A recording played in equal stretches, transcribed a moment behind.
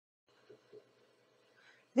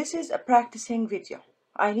This is a practicing video.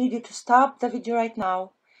 I need you to stop the video right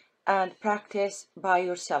now and practice by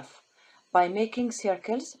yourself by making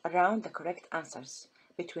circles around the correct answers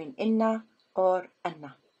between inna or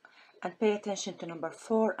anna. And pay attention to number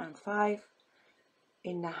 4 and 5.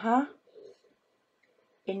 إنها,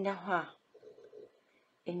 إنها,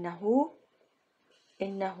 إنه,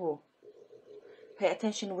 إنه. Pay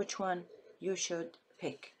attention which one you should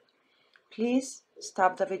pick. Please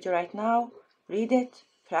stop the video right now, read it,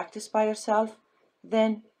 practice by yourself,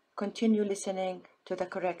 then continue listening to the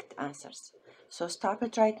correct answers. So stop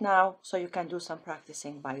it right now so you can do some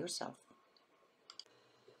practicing by yourself.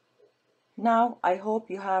 Now I hope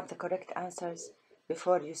you have the correct answers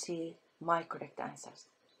before you see my correct answers.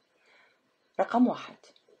 رقم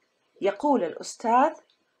 1. يقول الأستاذ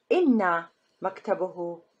إن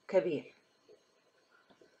مكتبه كبير.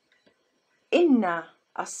 إن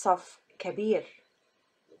الصف كبير.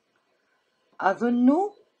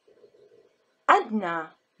 أظن أن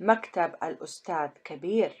مكتب الأستاذ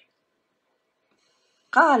كبير.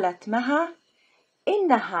 قالت مها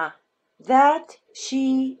إنها, that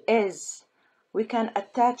she is. We can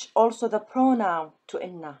attach also the pronoun to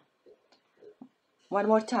إن. One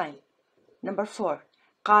more time. Number 4.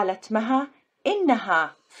 قالت مها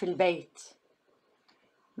إنها في البيت.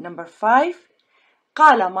 Number 5.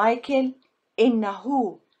 قال مايكل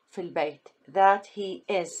إنه في البيت, that he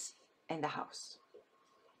is in the house.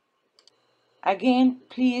 Again,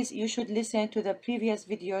 please, you should listen to the previous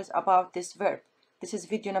videos about this verb. This is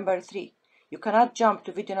video number 3. You cannot jump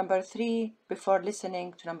to video number 3 before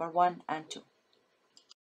listening to number 1 and 2.